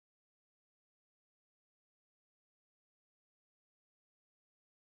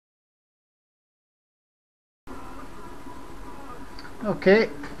Okay,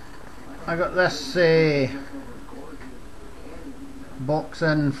 I got this box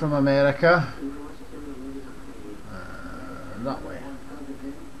in from America. That way.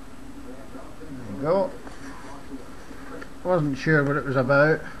 There you go. Wasn't sure what it was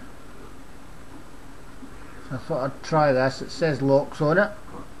about, so I thought I'd try this. It says locks on it.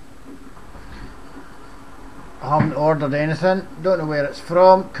 I haven't ordered anything, don't know where it's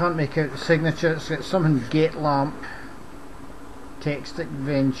from, can't make out the signature. It's got something gate lamp, text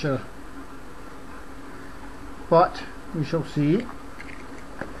adventure, but we shall see.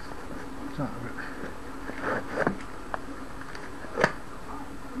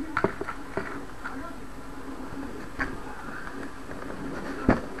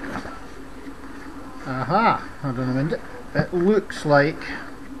 Aha, hold on a minute. It looks like,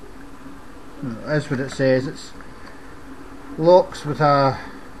 that's what it says, it's locks with a,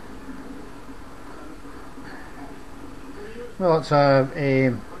 well, it's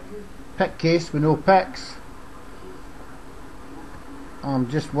a pick case with no picks. I'm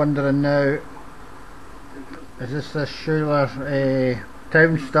just wondering now, is this Schuler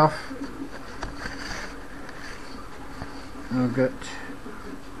town stuff? I've got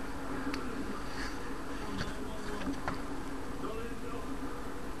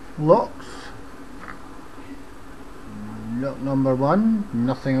locks. Lock number 1,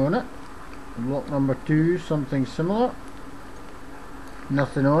 nothing on it. Lock number 2, something similar.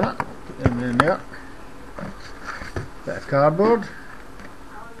 Nothing on it. Put them in there. Bit of cardboard.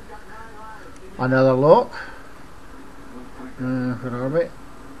 Another lock. Where are we?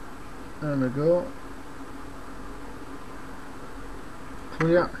 There we go.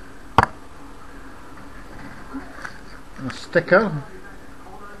 Clear. A sticker.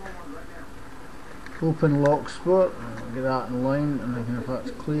 Open lock spot. I'll get that in line, and then if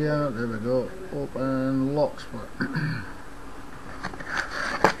that's clear, there we go. Open lock spot.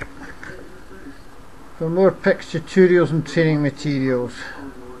 For more picks, tutorials and training materials.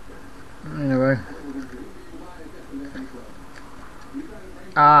 Anyway.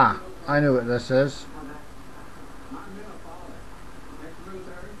 Ah, I know what this is.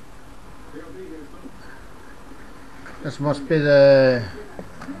 This must be the,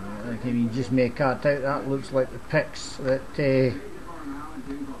 can you just make that out? That looks like the picks that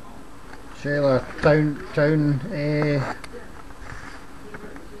Shayla Town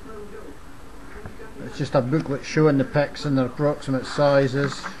it's just a booklet showing the picks and their approximate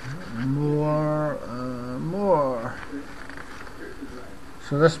sizes. More.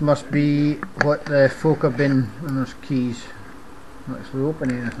 So this must be what the folk have been, and there's keys. Not actually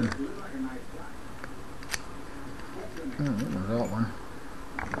open anything. Oh, there's that one.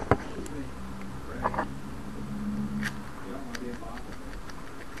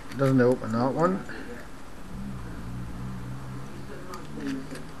 Doesn't open that one.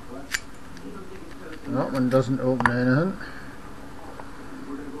 That one doesn't open anything.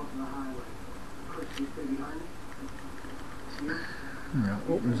 Yeah,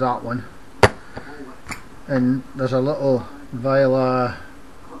 opens that one. And there's a little viola.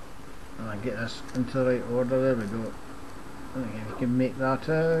 I get this into the right order. There we go. I think if you can make that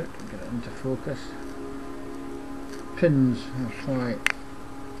out, get it into focus. Pins, that's right.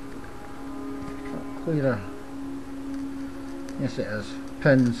 Clearer. Yes, it is.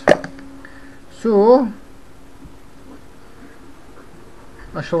 Pins. So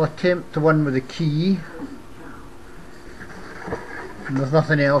I shall attempt the one with the key. And there's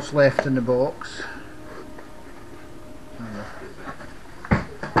nothing else left in the box.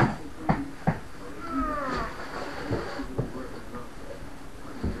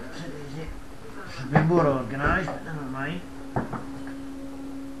 Should be more organised, but never mind.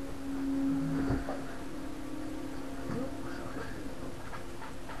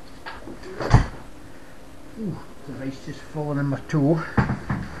 Ooh, the device just fallen in my toe.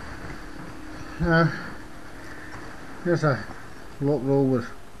 There's a lock roll with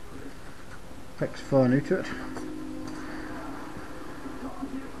picks falling out of it.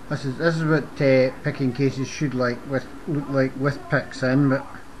 This is what picking cases should look like with picks in, but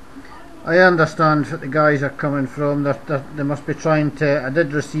I understand what the guys are coming from. They must be trying to. I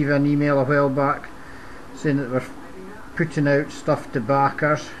did receive an email a while back saying that we're putting out stuff to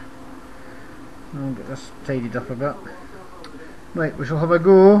backers. I'll get this tidied up a bit. Right, we shall have a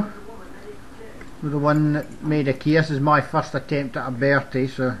go with the one that made a key. This is my first attempt at a Bertie,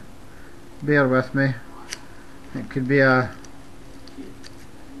 so bear with me. It could be a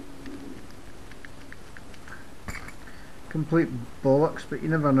complete bollocks, but you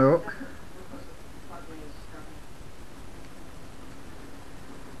never know.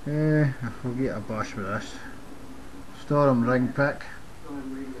 I'll get a bash with this. storm ring pick.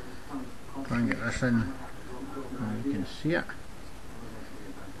 Try and get this in and you can see it.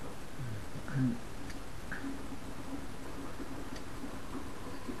 And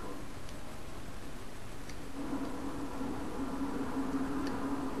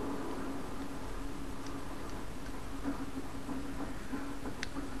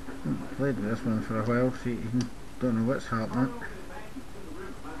I've played with this one for a while, so you don't know what's happening.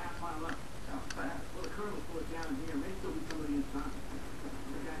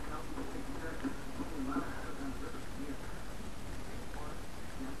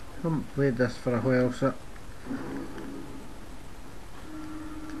 I haven't played this for a while, so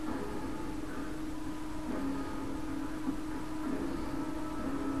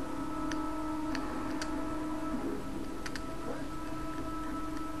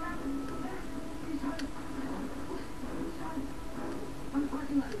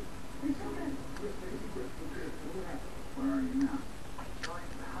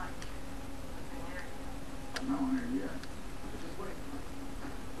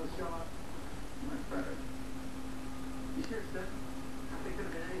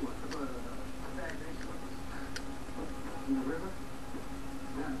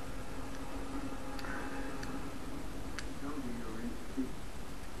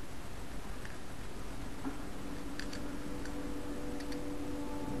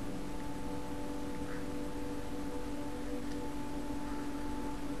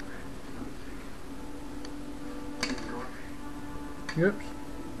oops.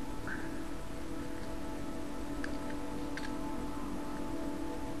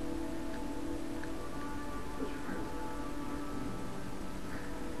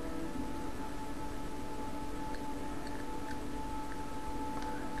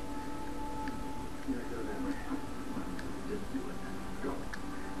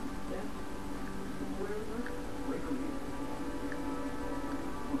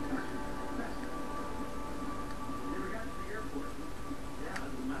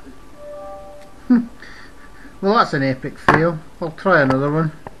 Well, that's an epic fail. I'll try another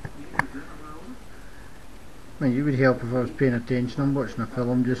one. I mean, it would help if I was paying attention. I'm watching a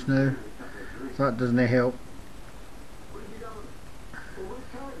film just now, so that doesn't help.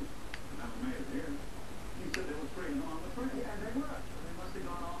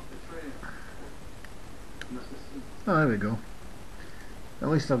 Oh, there we go. At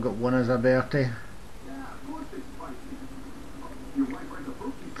least I've got one as a Bertie.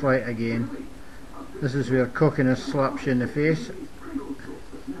 Try it again. This is where cockiness slaps you in the face.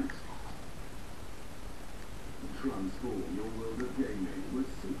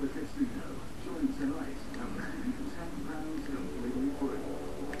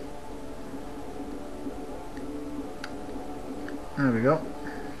 There we go.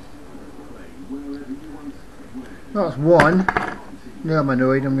 That's one. Now I'm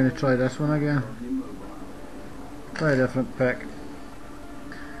annoyed, I'm going to try this one again. Try a different pick.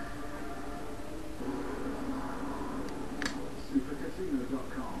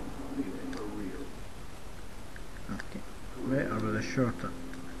 Better with a shorter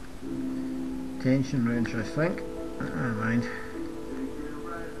tension wrench, I think. Never mind.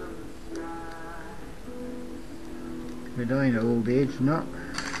 We're dying of old age, no.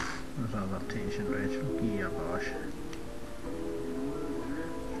 There's another tension wrench. I'll give you a bosh.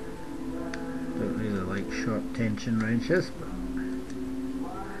 Don't really like short tension wrenches, but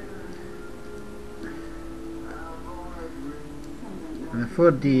and the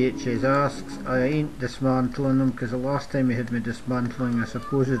 4DHs asks, I ain't dismantling them because the last time he had me dismantling a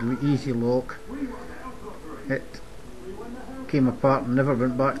supposedly easy lock, it came apart and never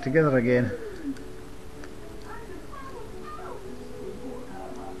went back together again.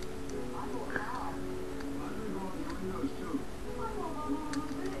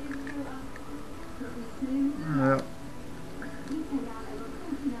 Well,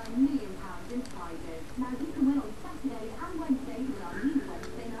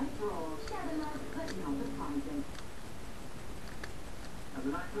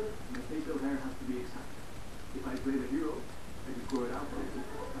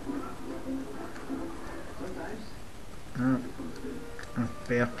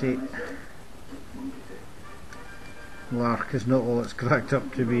 Bertie. Lark is not all it's cracked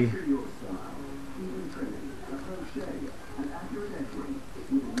up to be.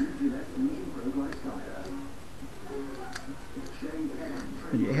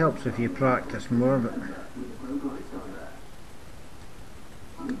 It helps if you practice more, but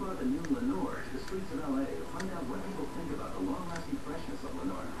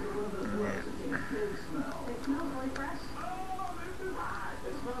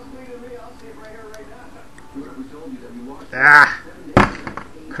Ah!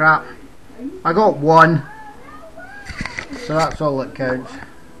 Crap. I got one. So that's all that counts.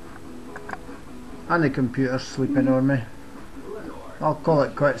 And the computer's sleeping on me. I'll call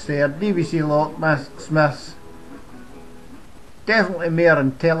it quits there. DVC locksmiths. Definitely more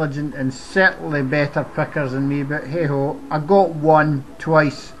intelligent and certainly better pickers than me, but hey ho, I got one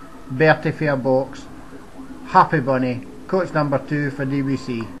twice. Bertie for a box. Happy bunny. Coach number 2 for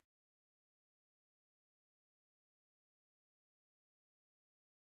DVC.